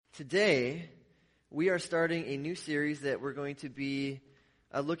Today, we are starting a new series that we're going to be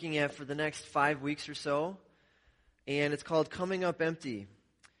looking at for the next 5 weeks or so, and it's called Coming Up Empty.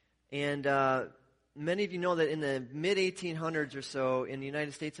 And many of you know that in the mid-1800s or so in the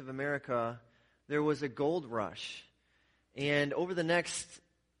United States of America, there was a gold rush. And over the next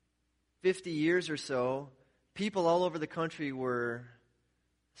 50 years or so, people all over the country were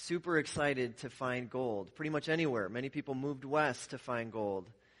super excited to find gold, pretty much anywhere. Many people moved west to find gold.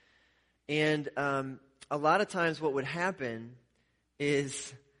 And a lot of times what would happen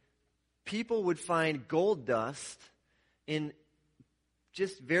is people would find gold dust in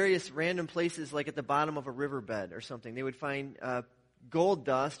just various random places, like at the bottom of a riverbed or something. They would find gold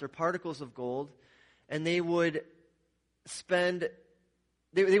dust or particles of gold, and they would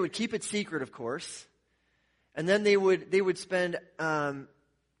they would keep it secret, of course, and then they would spend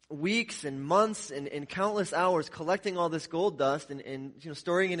weeks and months and countless hours collecting all this gold dust and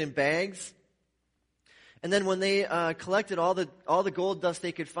storing it in bags. And then when they collected all the gold dust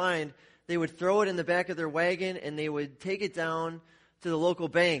they could find, they would throw it in the back of their wagon and they would take it down to the local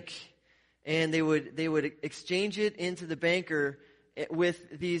bank, and they would exchange it into the banker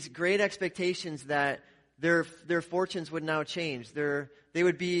with these great expectations that their fortunes would now change. They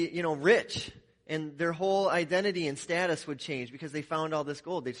would be rich. And their whole identity and status would change because they found all this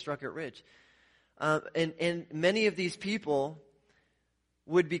gold. They'd struck it rich. And many of these people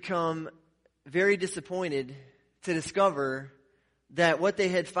would become very disappointed to discover that what they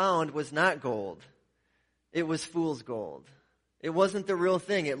had found was not gold. It was fool's gold. It wasn't the real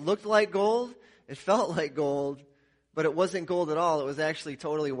thing. It looked like gold. It felt like gold. But it wasn't gold at all. It was actually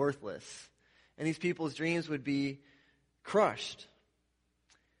totally worthless. And these people's dreams would be crushed.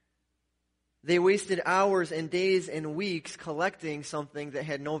 They wasted hours and days and weeks collecting something that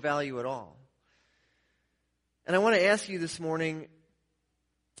had no value at all. And I want to ask you this morning,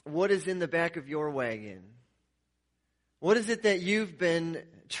 what is in the back of your wagon? What is it that you've been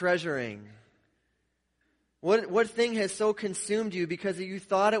treasuring? What thing has so consumed you because you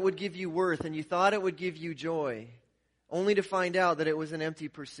thought it would give you worth and you thought it would give you joy, only to find out that it was an empty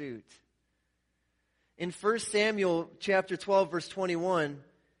pursuit? In 1 Samuel chapter 12, verse 21,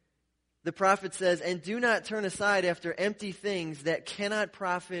 the prophet says, "And do not turn aside after empty things that cannot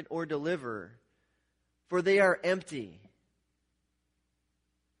profit or deliver, for they are empty."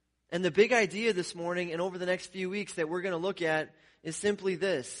 And the big idea this morning and over the next few weeks that we're going to look at is simply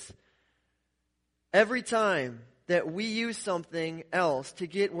this. Every time that we use something else to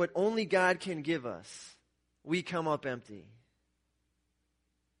get what only God can give us, we come up empty.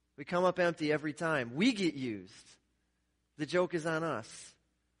 We come up empty every time. We get used. The joke is on us.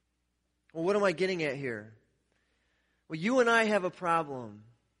 Well, what am I getting at here? Well, you and I have a problem,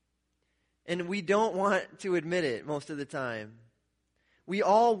 and we don't want to admit it most of the time. We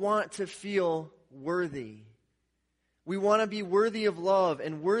all want to feel worthy. We want to be worthy of love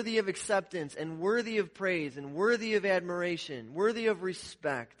and worthy of acceptance and worthy of praise and worthy of admiration, worthy of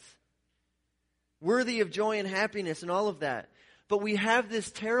respect, worthy of joy and happiness and all of that. But we have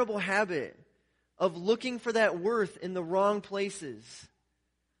this terrible habit of looking for that worth in the wrong places.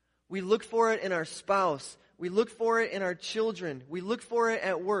 We look for it in our spouse. We look for it in our children. We look for it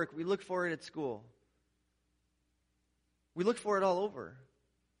at work. We look for it at school. We look for it all over.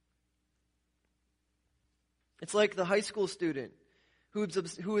 It's like the high school student who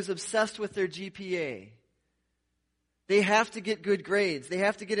is obsessed with their GPA. They have to get good grades. They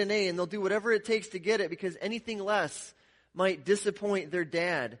have to get an A, and they'll do whatever it takes to get it because anything less might disappoint their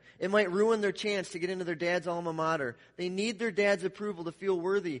dad. It might ruin their chance to get into their dad's alma mater. They need their dad's approval to feel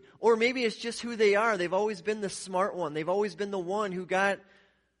worthy. Or maybe it's just who they are. They've always been the smart one. They've always been the one who got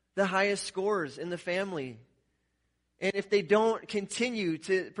the highest scores in the family. And if they don't continue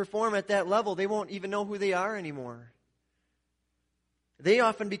to perform at that level, they won't even know who they are anymore. They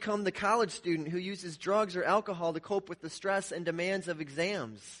often become the college student who uses drugs or alcohol to cope with the stress and demands of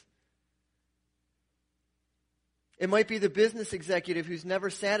exams. It might be the business executive who's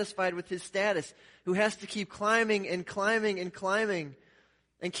never satisfied with his status, who has to keep climbing and climbing and climbing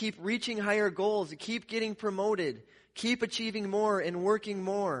and keep reaching higher goals, and keep getting promoted, keep achieving more and working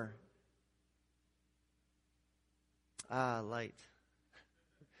more. Light.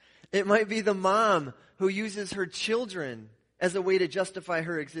 It might be the mom who uses her children as a way to justify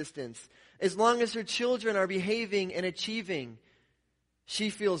her existence. As long as her children are behaving and achieving, she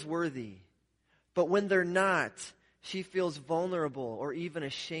feels worthy. But when they're not, she feels vulnerable or even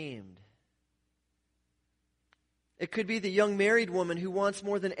ashamed. It could be the young married woman who wants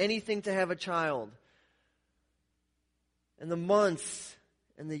more than anything to have a child. And the months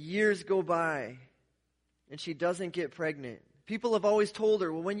and the years go by, and she doesn't get pregnant. People have always told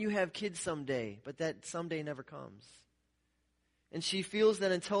her, well, when you have kids someday, but that someday never comes. And she feels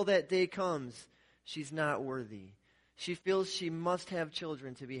that until that day comes, she's not worthy. She feels she must have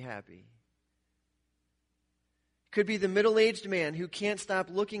children to be happy. Could be the middle-aged man who can't stop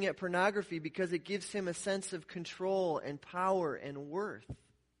looking at pornography because it gives him a sense of control and power and worth.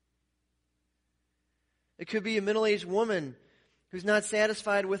 It could be a middle-aged woman who's not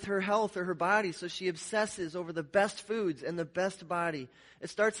satisfied with her health or her body, so she obsesses over the best foods and the best body. It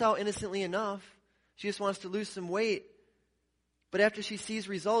starts out innocently enough. She just wants to lose some weight. But after she sees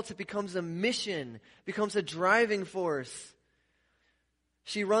results, it becomes a mission, becomes a driving force.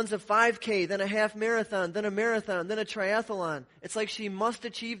 She runs a 5K, then a half marathon, then a marathon, then a triathlon. It's like she must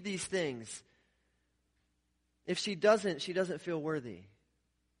achieve these things. If she doesn't feel worthy.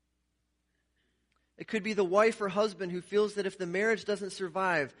 It could be the wife or husband who feels that if the marriage doesn't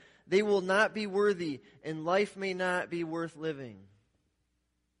survive, they will not be worthy and life may not be worth living.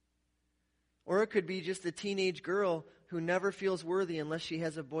 Or it could be just a teenage girl who never feels worthy unless she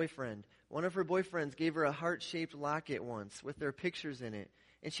has a boyfriend. One of her boyfriends gave her a heart-shaped locket once with their pictures in it,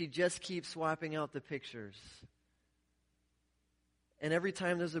 and she just keeps swapping out the pictures. And every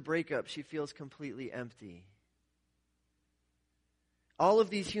time there's a breakup, she feels completely empty. All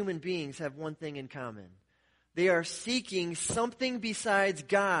of these human beings have one thing in common. They are seeking something besides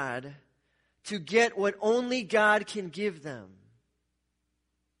God to get what only God can give them.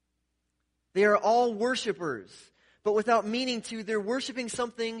 They are all worshipers, but without meaning to, they're worshiping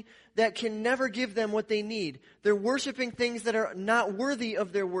something that can never give them what they need. They're worshiping things that are not worthy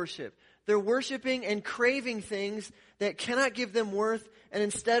of their worship. They're worshiping and craving things that cannot give them worth and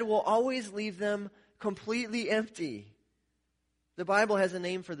instead will always leave them completely empty. The Bible has a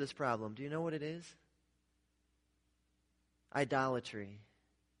name for this problem. Do you know what it is? Idolatry.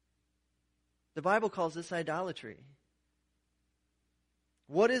 The Bible calls this idolatry.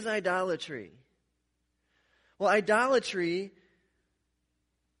 What is idolatry? Well, idolatry,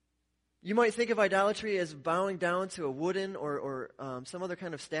 you might think of idolatry as bowing down to a wooden or some other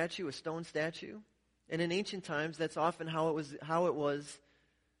kind of statue, a stone statue. And in ancient times, that's often how it was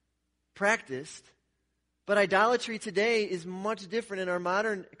practiced. But idolatry today is much different in our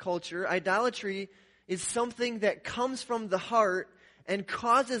modern culture. Idolatry is something that comes from the heart and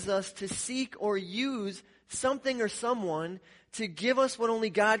causes us to seek or use something or someone to give us what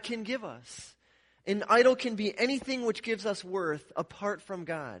only God can give us. An idol can be anything which gives us worth apart from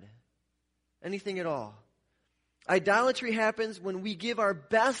God. Anything at all. Idolatry happens when we give our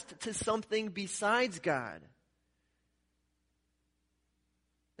best to something besides God.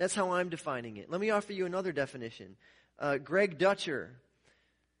 That's how I'm defining it. Let me offer you another definition. Greg Dutcher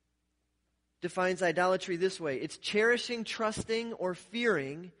defines idolatry this way. It's cherishing, trusting, or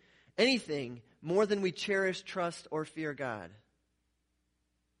fearing anything more than we cherish, trust, or fear God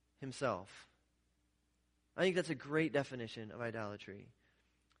Himself. I think that's a great definition of idolatry.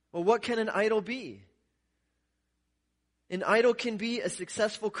 Well, what can an idol be? An idol can be a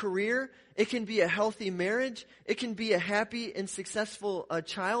successful career. It can be a healthy marriage. It can be a happy and successful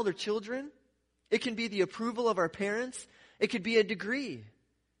child or children. It can be the approval of our parents. It could be a degree.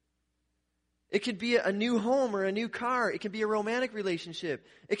 It could be a new home or a new car. It can be a romantic relationship.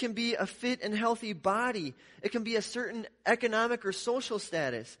 It can be a fit and healthy body. It can be a certain economic or social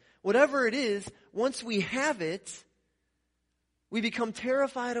status. Whatever it is, once we have it, we become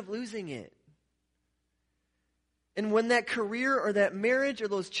terrified of losing it. And when that career or that marriage or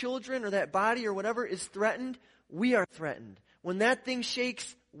those children or that body or whatever is threatened, we are threatened. When that thing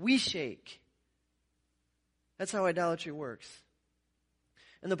shakes, we shake. That's how idolatry works.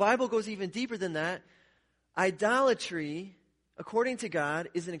 And the Bible goes even deeper than that. Idolatry, according to God,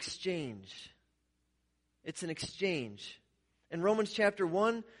 is an exchange. It's an exchange. In Romans chapter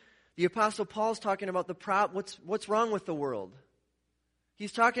 1, the Apostle Paul's talking about what's wrong with the world.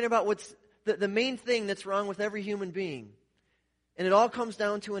 He's talking about what's the main thing that's wrong with every human being. And it all comes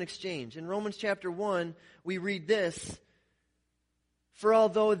down to an exchange. In Romans chapter 1, we read this. For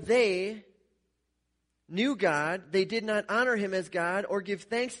although they knew God, they did not honor Him as God or give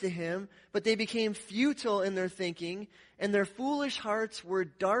thanks to Him, but they became futile in their thinking, and their foolish hearts were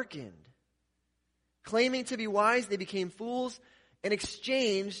darkened. Claiming to be wise, they became fools and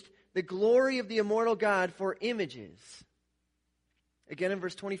exchanged the glory of the immortal God for images. Again in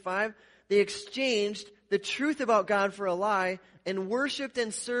verse 25, they exchanged the truth about God for a lie and worshipped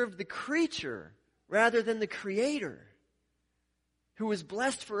and served the creature rather than the Creator, who is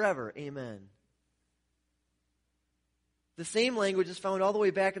blessed forever. Amen. The same language is found all the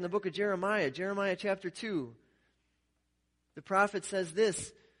way back in the book of Jeremiah, Jeremiah chapter 2. The prophet says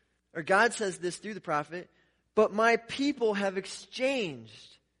this, or God says this through the prophet, But my people have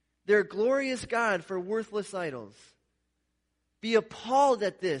exchanged their glorious God for worthless idols. Be appalled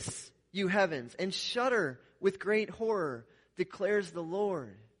at this, you heavens, and shudder with great horror, declares the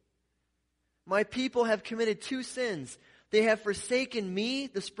Lord. My people have committed two sins. They have forsaken me,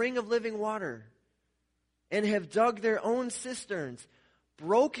 the spring of living water, and have dug their own cisterns,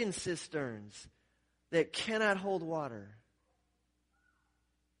 broken cisterns that cannot hold water.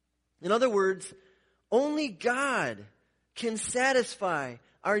 In other words, only God can satisfy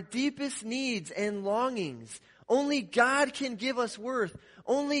our deepest needs and longings. Only God can give us worth.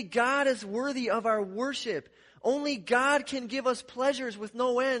 Only God is worthy of our worship. Only God can give us pleasures with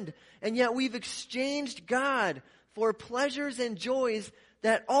no end. And yet we've exchanged God for pleasures and joys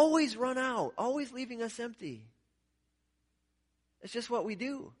that always run out, always leaving us empty. It's just what we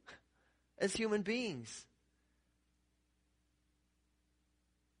do as human beings.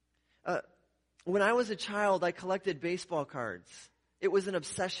 When I was a child, I collected baseball cards. It was an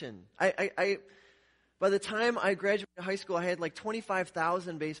obsession. By the time I graduated high school, I had like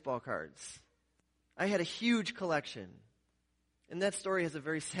 25,000 baseball cards. I had a huge collection. And that story has a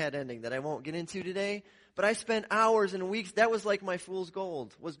very sad ending that I won't get into today. But I spent hours and weeks. That was like my fool's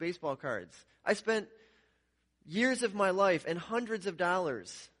gold, was baseball cards. I spent years of my life and hundreds of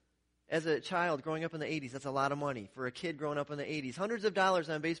dollars as a child growing up in the 80s. That's a lot of money for a kid growing up in the 80s. Hundreds of dollars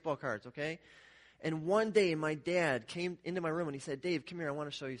on baseball cards, okay? And one day, my dad came into my room and he said, Dave, come here, I want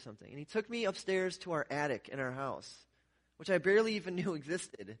to show you something. And he took me upstairs to our attic in our house, which I barely even knew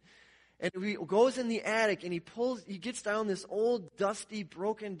existed. And he goes in the attic and he gets down this old, dusty,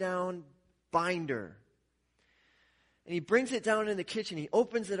 broken down binder. And he brings it down in the kitchen. He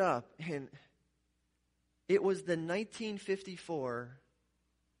opens it up, and it was the 1954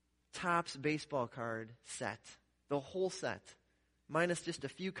 Topps baseball card set. The whole set. Minus just a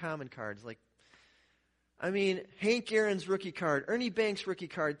few common cards like Hank Aaron's rookie card, Ernie Banks' rookie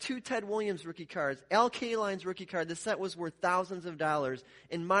card, 2 Ted Williams rookie cards, Al Kaline's rookie card. The set was worth thousands of dollars,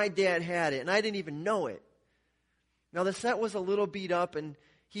 and my dad had it, and I didn't even know it. Now, the set was a little beat up, and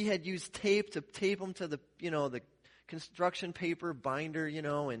he had used tape to tape them to the construction paper binder,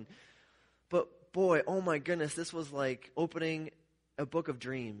 but boy, oh my goodness, this was like opening a book of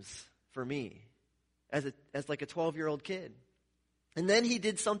dreams for me as like a 12-year-old kid. And then he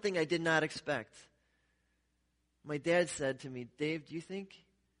did something I did not expect. My dad said to me, Dave, do you think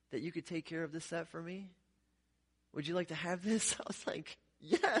that you could take care of this set for me? Would you like to have this? I was like,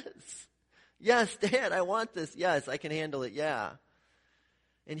 yes. Yes, Dad, I want this. Yes, I can handle it. Yeah.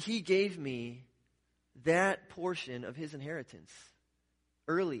 And he gave me that portion of his inheritance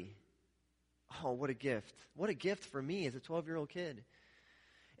early. Oh, what a gift. What a gift for me as a 12-year-old kid.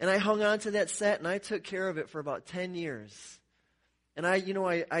 And I hung on to that set and I took care of it for about 10 years. And I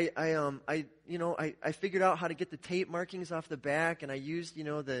figured out how to get the tape markings off the back, and I used,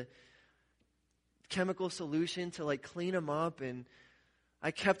 the chemical solution to like clean them up, and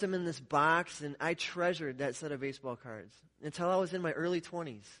I kept them in this box, and I treasured that set of baseball cards until I was in my early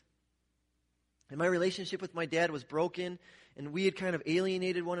 20s. And my relationship with my dad was broken, and we had kind of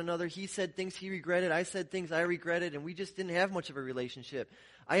alienated one another. He said things he regretted, I said things I regretted, and we just didn't have much of a relationship.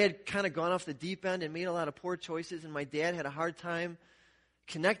 I had kind of gone off the deep end and made a lot of poor choices, and my dad had a hard time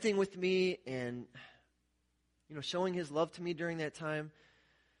connecting with me and, showing his love to me during that time.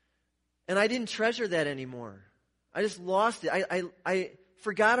 And I didn't treasure that anymore. I just lost it. I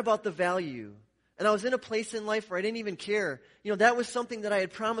forgot about the value. And I was in a place in life where I didn't even care. That was something that I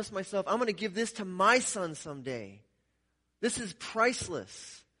had promised myself, I'm going to give this to my son someday. This is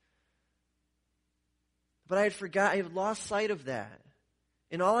priceless. But I had lost sight of that.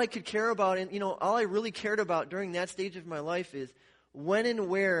 And all I could care about, and all I really cared about during that stage of my life is, when and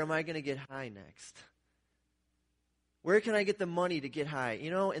where am I going to get high next? Where can I get the money to get high?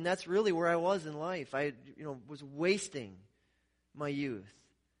 And that's really where I was in life. I, was wasting my youth.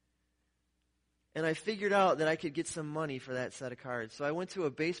 And I figured out that I could get some money for that set of cards. So I went to a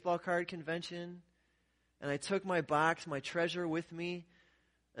baseball card convention, and I took my box, my treasure with me,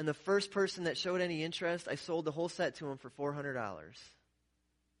 and the first person that showed any interest, I sold the whole set to him for $400.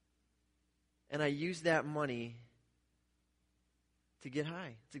 And I used that money to get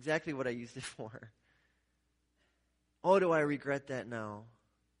high. It's exactly what I used it for. Oh, do I regret that now?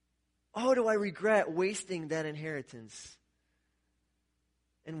 Oh, do I regret wasting that inheritance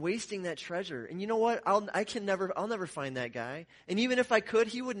and wasting that treasure? And you know what? I'll never find that guy. And even if I could,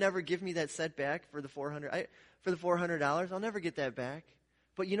 he would never give me that set back for the $400. I'll never get that back.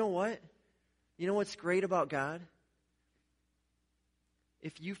 But you know what? You know what's great about God?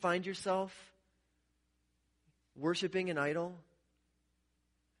 If you find yourself worshiping an idol,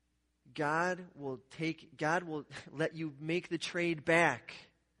 God will let you make the trade back.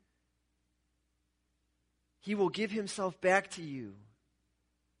 He will give himself back to you.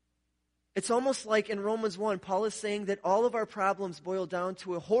 It's almost like in Romans 1, Paul is saying that all of our problems boil down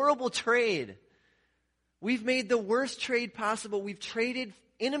to a horrible trade. We've made the worst trade possible. We've traded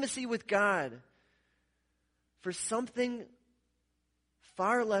intimacy with God for something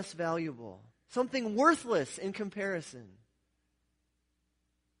far less valuable, something worthless in comparison.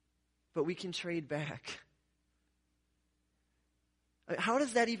 But we can trade back. How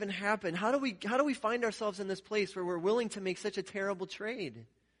does that even happen? How do we find ourselves in this place where we're willing to make such a terrible trade?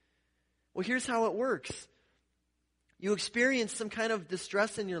 Well, here's how it works. You experience some kind of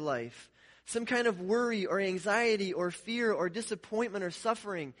distress in your life, some kind of worry or anxiety or fear or disappointment or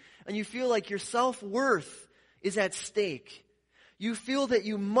suffering, and you feel like your self-worth is at stake. You feel that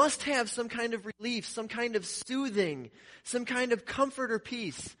you must have some kind of relief, some kind of soothing, some kind of comfort or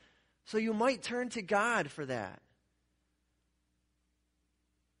peace. So you might turn to God for that.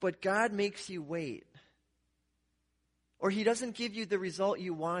 But God makes you wait. Or he doesn't give you the result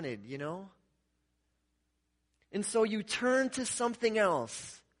you wanted, you know? And so you turn to something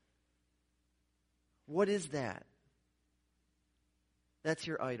else. What is that? That's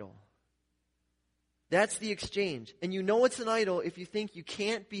your idol. That's the exchange. And you know it's an idol if you think you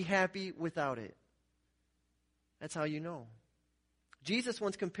can't be happy without it. That's how you know. Jesus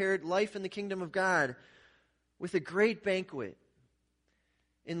once compared life in the kingdom of God with a great banquet.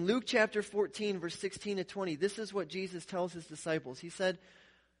 In Luke chapter 14, verse 16 to 20, this is what Jesus tells his disciples. He said,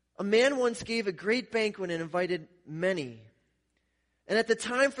 "A man once gave a great banquet and invited many. And at the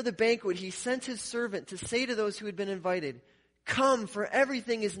time for the banquet, he sent his servant to say to those who had been invited, 'Come, for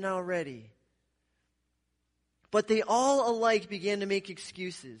everything is now ready.' But they all alike began to make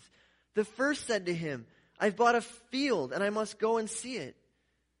excuses. The first said to him, 'I've bought a field and I must go and see it.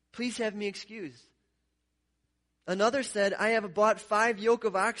 Please have me excused.' Another said, 'I have bought 5 yoke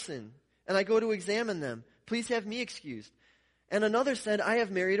of oxen and I go to examine them. Please have me excused.' And another said, 'I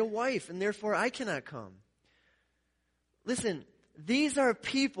have married a wife and therefore I cannot come.'" Listen, these are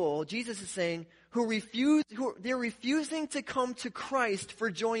people, Jesus is saying, they're refusing to come to Christ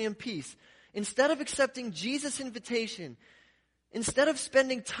for joy and peace. Instead of accepting Jesus' invitation, instead of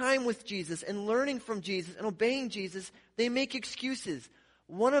spending time with Jesus and learning from Jesus and obeying Jesus, they make excuses.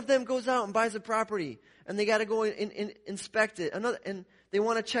 One of them goes out and buys a property, and they got to go and inspect it. And they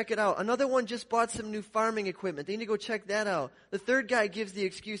want to check it out. Another one just bought some new farming equipment. They need to go check that out. The third guy gives the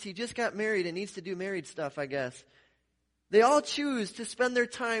excuse he just got married and needs to do married stuff, I guess. They all choose to spend their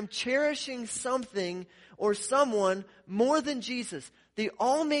time cherishing something or someone more than Jesus. They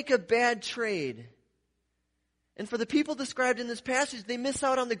all make a bad trade. And for the people described in this passage, they miss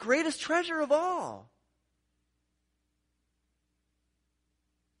out on the greatest treasure of all.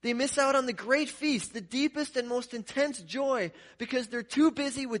 They miss out on the great feast, the deepest and most intense joy, because they're too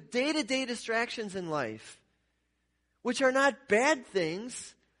busy with day-to-day distractions in life, which are not bad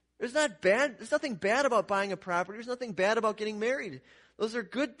things. There's nothing bad about buying a property. There's nothing bad about getting married. Those are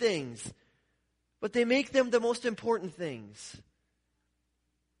good things. But they make them the most important things.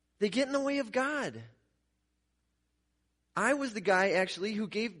 They get in the way of God. I was the guy, actually, who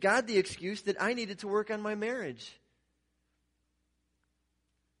gave God the excuse that I needed to work on my marriage.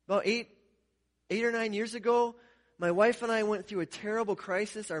 About eight or 9 years ago, my wife and I went through a terrible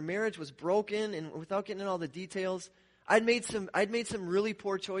crisis. Our marriage was broken, and without getting into all the details, I'd made some really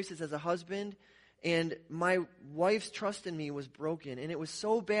poor choices as a husband, and my wife's trust in me was broken, and it was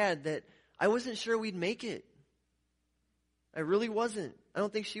so bad that I wasn't sure we'd make it. I really wasn't. I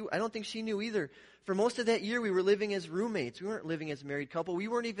don't think she knew either. For most of that year, we were living as roommates. We weren't living as a married couple. We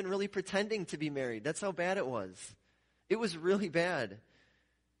weren't even really pretending to be married. That's how bad it was. It was really bad.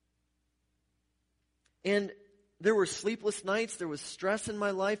 And there were sleepless nights. There was stress in my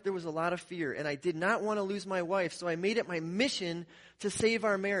life. There was a lot of fear. And I did not want to lose my wife, so I made it my mission to save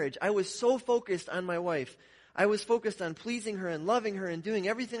our marriage. I was so focused on my wife. I was focused on pleasing her and loving her and doing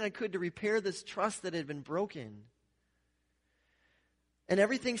everything I could to repair this trust that had been broken. And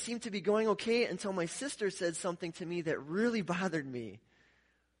everything seemed to be going okay until my sister said something to me that really bothered me.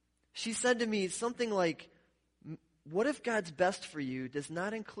 She said to me something like, "What if God's best for you does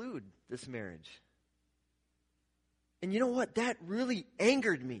not include this marriage?" And you know what? That really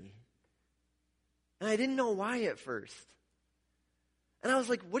angered me. And I didn't know why at first. And I was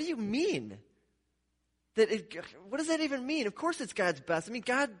like, what do you mean? What does that even mean? Of course it's God's best. I mean,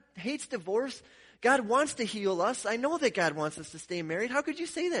 God hates divorce. God wants to heal us. I know that God wants us to stay married. How could you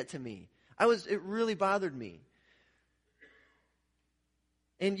say that to me? It really bothered me.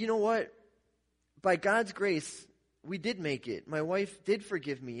 And you know what? By God's grace, we did make it. My wife did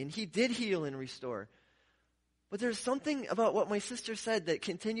forgive me, and he did heal and restore. But there's something about what my sister said that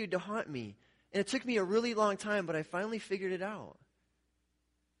continued to haunt me. And it took me a really long time, but I finally figured it out.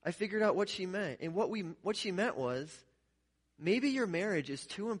 I figured out what she meant. And what she meant was, maybe your marriage is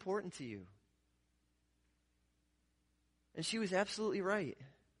too important to you. And she was absolutely right.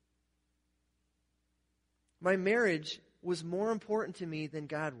 My marriage was more important to me than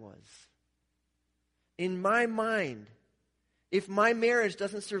God was. In my mind, if my marriage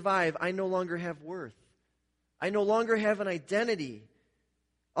doesn't survive, I no longer have worth. I no longer have an identity.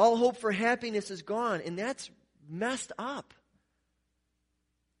 All hope for happiness is gone, and that's messed up.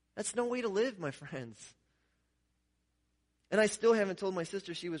 That's no way to live, my friends. And I still haven't told my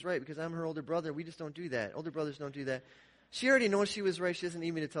sister she was right because I'm her older brother. We just don't do that. Older brothers don't do that. She already knows she was right. She doesn't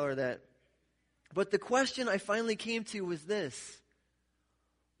need me to tell her that. But the question I finally came to was this: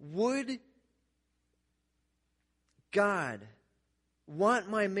 would God want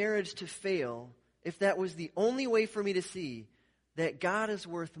my marriage to fail if that was the only way for me to see that God is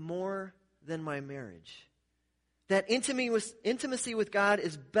worth more than my marriage? That intimacy with God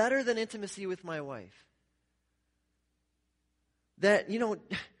is better than intimacy with my wife? That,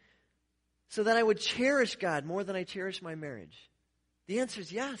 so that I would cherish God more than I cherish my marriage? The answer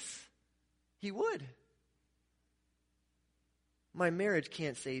is yes. He would. My marriage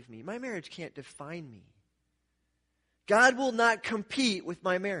can't save me. My marriage can't define me. God will not compete with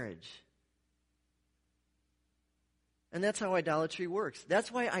my marriage. And that's how idolatry works.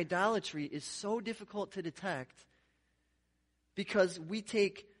 That's why idolatry is so difficult to detect, because we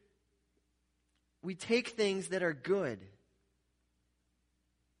take things that are good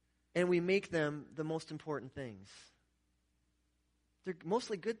and we make them the most important things. They're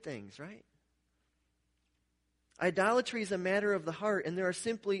mostly good things, right? Idolatry is a matter of the heart, and there's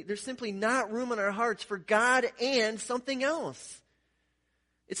simply not room in our hearts for God and something else.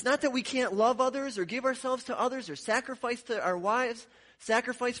 It's not that we can't love others or give ourselves to others or sacrifice to our wives,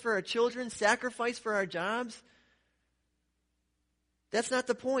 sacrifice for our children, sacrifice for our jobs. That's not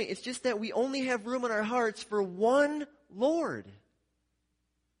the point. It's just that we only have room in our hearts for one Lord.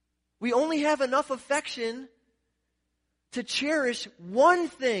 We only have enough affection to cherish one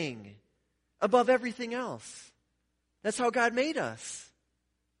thing above everything else. That's how God made us.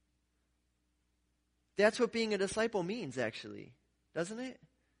 That's what being a disciple means, actually, doesn't it?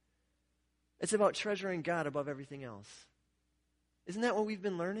 It's about treasuring God above everything else. Isn't that what we've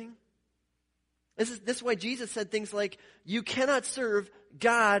been learning? This is why Jesus said things like, you cannot serve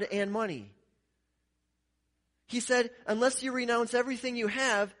God and money. He said, unless you renounce everything you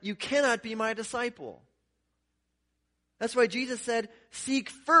have, you cannot be my disciple. That's why Jesus said,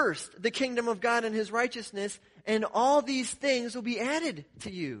 seek first the kingdom of God and his righteousness, and all these things will be added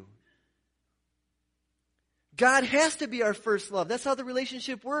to you. God has to be our first love. That's how the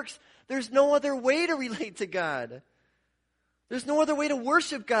relationship works. There's no other way to relate to God. There's no other way to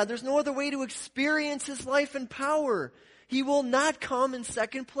worship God. There's no other way to experience his life and power. He will not come in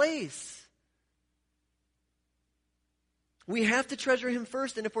second place. We have to treasure him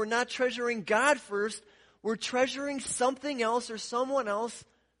first, and if we're not treasuring God first, we're treasuring something else or someone else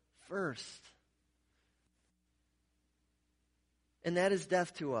first. And that is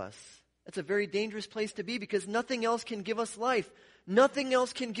death to us. That's a very dangerous place to be, because nothing else can give us life. Nothing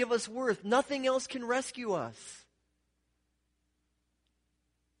else can give us worth. Nothing else can rescue us.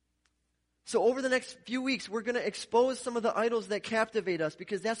 So over the next few weeks, we're going to expose some of the idols that captivate us,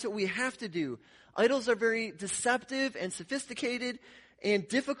 because that's what we have to do. Idols are very deceptive and sophisticated and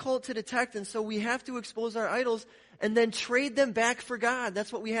difficult to detect, and so we have to expose our idols and then trade them back for God.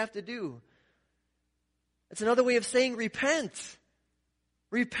 That's what we have to do. It's another way of saying repent.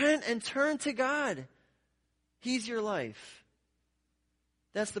 Repent and turn to God. He's your life.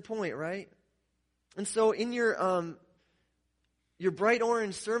 That's the point, right? And so in your bright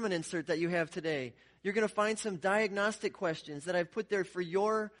orange sermon insert that you have today, you're going to find some diagnostic questions that I've put there for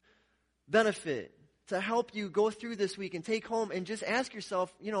your benefit, to help you go through this week and take home and just ask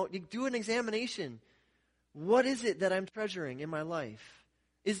yourself, do an examination. What is it that I'm treasuring in my life?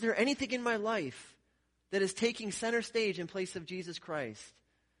 Is there anything in my life that is taking center stage in place of Jesus Christ?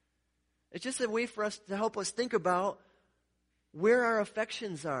 It's just a way for us to help us think about where our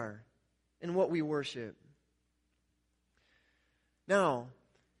affections are and what we worship. Now,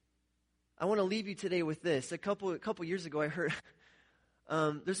 I want to leave you today with this. A couple years ago, I heard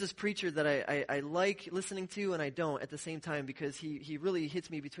there's this preacher that I like listening to and I don't at the same time, because he really hits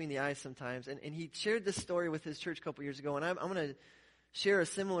me between the eyes sometimes. And he shared this story with his church a couple years ago, and I'm going to share a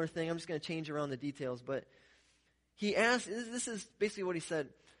similar thing. I'm just going to change around the details. But he asked, this is basically what he said.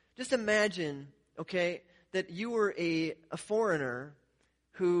 Just imagine, okay, that you were a foreigner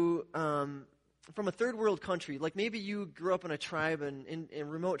who, from a third world country, like maybe you grew up in a tribe, in a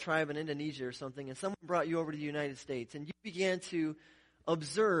remote tribe in Indonesia or something, and someone brought you over to the United States, and you began to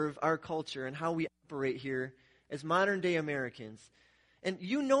observe our culture and how we operate here as modern day Americans. And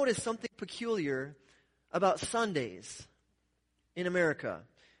you notice something peculiar about Sundays in America.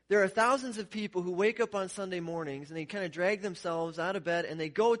 There are thousands of people who wake up on Sunday mornings and they kind of drag themselves out of bed and they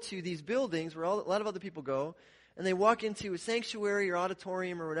go to these buildings where a lot of other people go, and they walk into a sanctuary or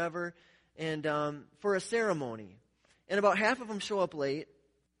auditorium or whatever, and for a ceremony. And about half of them show up late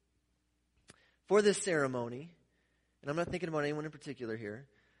for this ceremony. And I'm not thinking about anyone in particular here.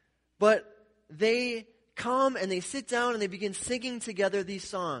 But they come and they sit down and they begin singing together these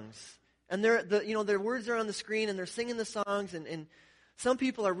songs. And their words are on the screen and they're singing the songs, and some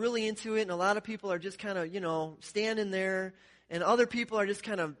people are really into it, and a lot of people are just kind of, standing there, and other people are just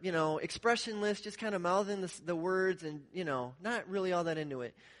kind of, expressionless, just kind of mouthing the words and, not really all that into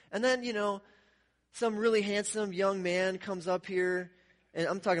it. And then, some really handsome young man comes up here, and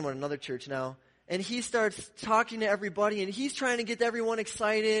I'm talking about another church now, and he starts talking to everybody, and he's trying to get everyone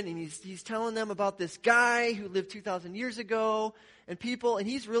excited, and he's telling them about this guy who lived 2,000 years ago, and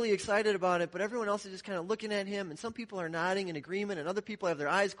he's really excited about it, but everyone else is just kind of looking at him, and some people are nodding in agreement, and other people have their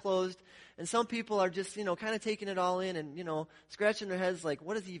eyes closed, and some people are just, kind of taking it all in and, scratching their heads like,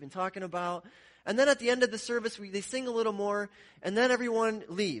 what is he even talking about? And then at the end of the service, they sing a little more, and then everyone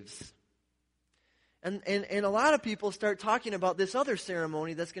leaves. And a lot of people start talking about this other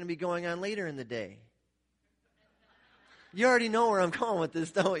ceremony that's going to be going on later in the day. You already know where I'm going with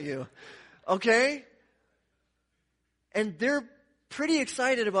this, don't you? Okay? And they're pretty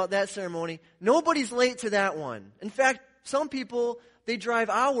excited about that ceremony. Nobody's late to that one. In fact, some people, they drive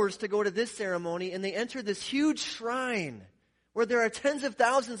hours to go to this ceremony, and they enter this huge shrine where there are tens of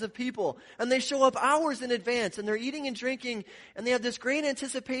thousands of people, and they show up hours in advance, and they're eating and drinking, and they have this great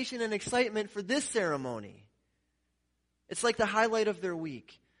anticipation and excitement for this ceremony. It's like the highlight of their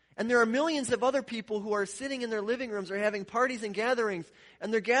week. And there are millions of other people who are sitting in their living rooms or having parties and gatherings,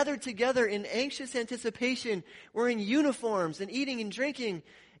 and they're gathered together in anxious anticipation, wearing uniforms and eating and drinking,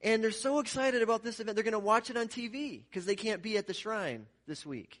 and they're so excited about this event, they're going to watch it on TV because they can't be at the shrine this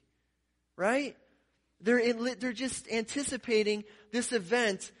week. Right? They're just anticipating this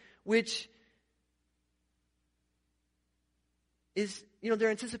event, which is,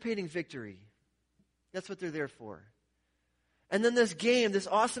 they're anticipating victory. That's what they're there for. And then this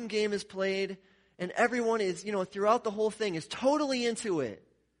awesome game is played, and everyone is, throughout the whole thing is totally into it.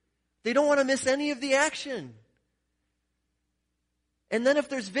 They don't want to miss any of the action. And then if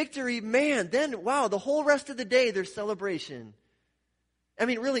there's victory, the whole rest of the day there's celebration. I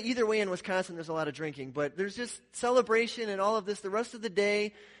mean, really, either way in Wisconsin, there's a lot of drinking, but there's just celebration and all of this the rest of the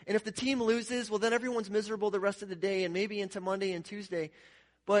day. And if the team loses, well, then everyone's miserable the rest of the day and maybe into Monday and Tuesday.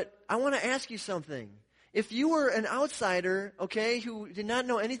 But I want to ask you something. If you were an outsider, okay, who did not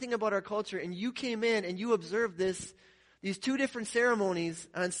know anything about our culture, and you came in and you observed these two different ceremonies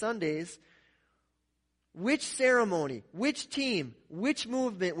on Sundays, which ceremony, which team, which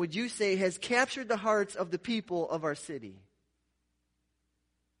movement would you say has captured the hearts of the people of our city?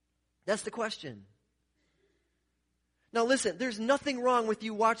 That's the question. Now listen, there's nothing wrong with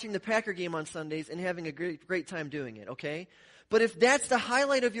you watching the Packer game on Sundays and having a great time doing it, okay? But if that's the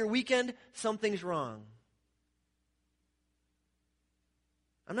highlight of your weekend, something's wrong.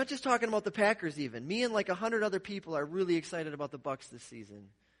 I'm not just talking about the Packers even. Me and like 100 other people are really excited about the Bucs this season.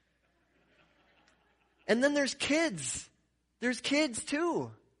 And then there's kids. There's kids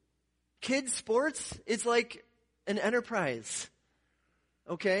too. Kids sports, it's like an enterprise.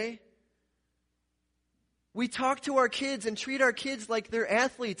 Okay? We talk to our kids and treat our kids like they're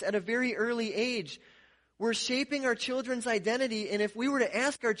athletes at a very early age. We're shaping our children's identity, and if we were to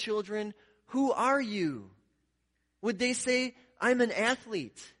ask our children, who are you? Would they say, I'm an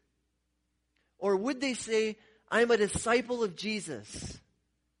athlete? Or would they say, I'm a disciple of Jesus?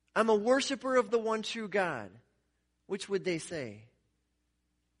 I'm a worshiper of the one true God? Which would they say?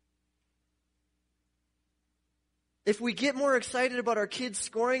 If we get more excited about our kids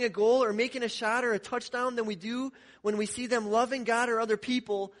scoring a goal or making a shot or a touchdown than we do when we see them loving God or other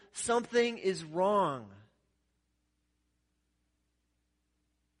people, something is wrong.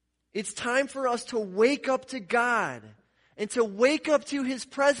 It's time for us to wake up to God and to wake up to His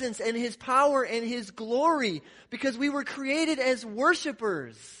presence and His power and His glory, because we were created as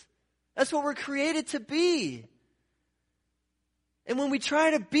worshipers. That's what we're created to be. And when we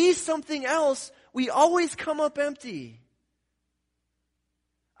try to be something else, we always come up empty.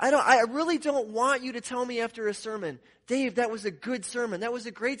 I really don't want you to tell me after a sermon, Dave, that was a good sermon. That was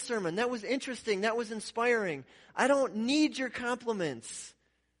a great sermon. That was interesting. That was inspiring. I don't need your compliments.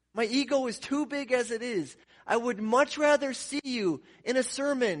 My ego is too big as it is. I would much rather see you in a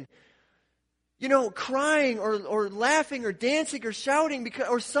sermon, crying or laughing or dancing or shouting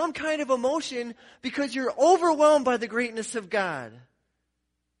or some kind of emotion because you're overwhelmed by the greatness of God.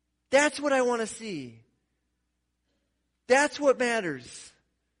 That's what I want to see. That's what matters.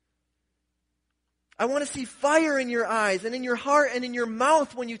 I want to see fire in your eyes and in your heart and in your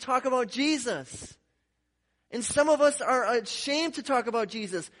mouth when you talk about Jesus. And some of us are ashamed to talk about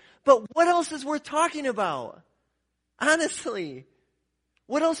Jesus. But what else is worth talking about? Honestly.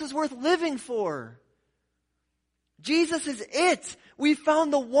 What else is worth living for? Jesus is it. We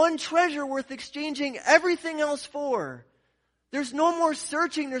found the one treasure worth exchanging everything else for. There's no more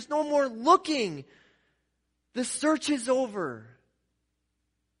searching. There's no more looking. The search is over.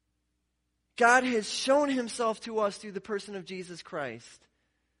 God has shown himself to us through the person of Jesus Christ.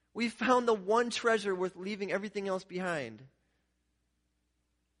 We found the one treasure worth leaving everything else behind.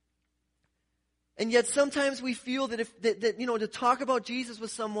 And yet sometimes we feel that to talk about Jesus with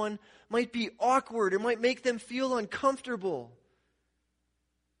someone might be awkward or might make them feel uncomfortable.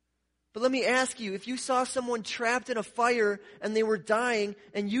 But let me ask you, if you saw someone trapped in a fire and they were dying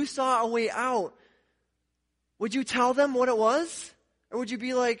and you saw a way out, would you tell them what it was? Or would you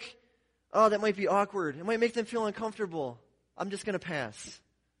be like, oh, that might be awkward. It might make them feel uncomfortable. I'm just going to pass.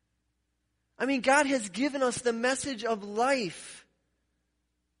 I mean, God has given us the message of life.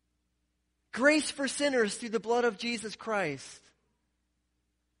 Grace for sinners through the blood of Jesus Christ.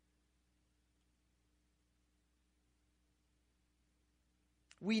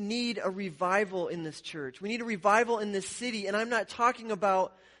 We need a revival in this church. We need a revival in this city. And I'm not talking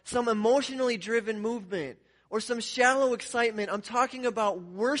about some emotionally driven movement or some shallow excitement. I'm talking about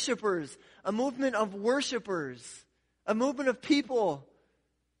worshipers, a movement of worshipers, a movement of people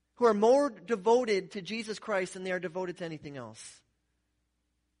who are more devoted to Jesus Christ than they are devoted to anything else.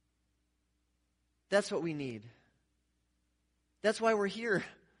 That's what we need. That's why we're here.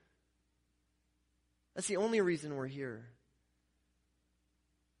 That's the only reason we're here.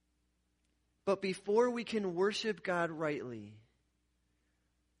 But before we can worship God rightly,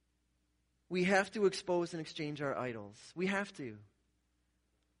 we have to expose and exchange our idols. We have to.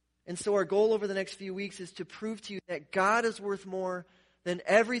 And so our goal over the next few weeks is to prove to you that God is worth more than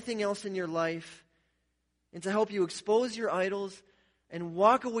everything else in your life, and to help you expose your idols and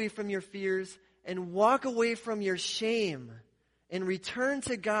walk away from your fears and walk away from your shame and return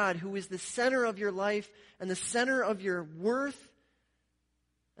to God, who is the center of your life and the center of your worth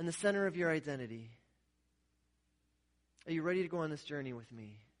and the center of your identity. Are you ready to go on this journey with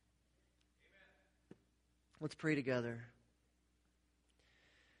me? Let's pray together.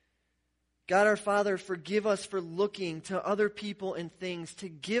 God our Father, forgive us for looking to other people and things to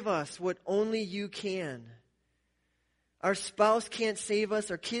give us what only you can. Our spouse can't save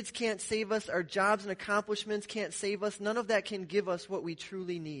us. Our kids can't save us. Our jobs and accomplishments can't save us. None of that can give us what we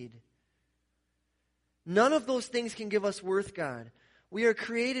truly need. None of those things can give us worth, God. We are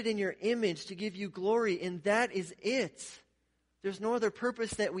created in your image to give you glory, and that is it. There's no other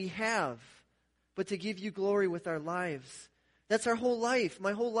purpose that we have but to give you glory with our lives. That's our whole life.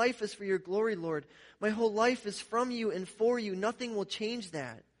 My whole life is for your glory, Lord. My whole life is from you and for you. Nothing will change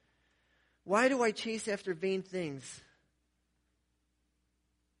that. Why do I chase after vain things?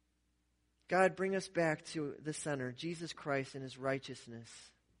 God, bring us back to the center, Jesus Christ and his righteousness.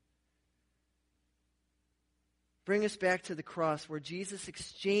 Bring us back to the cross where Jesus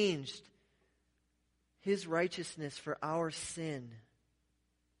exchanged his righteousness for our sin.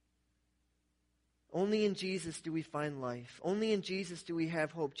 Only in Jesus do we find life. Only in Jesus do we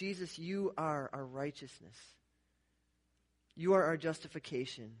have hope. Jesus, you are our righteousness. You are our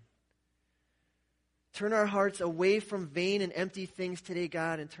justification. Turn our hearts away from vain and empty things today,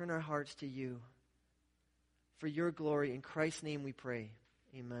 God, and turn our hearts to you. For your glory, in Christ's name we pray.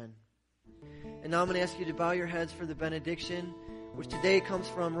 Amen. And now I'm going to ask you to bow your heads for the benediction, which today comes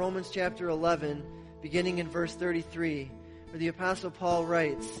from Romans chapter 11, beginning in verse 33, where the Apostle Paul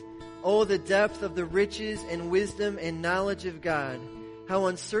writes, "Oh, the depth of the riches and wisdom and knowledge of God! How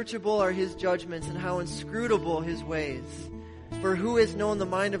unsearchable are his judgments and how inscrutable his ways! For who has known the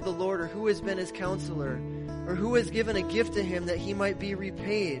mind of the Lord, or who has been his counselor, or who has given a gift to him that he might be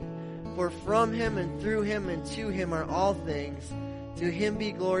repaid? For from him and through him and to him are all things. To him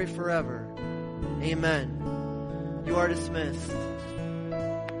be glory forever. Amen." You are dismissed.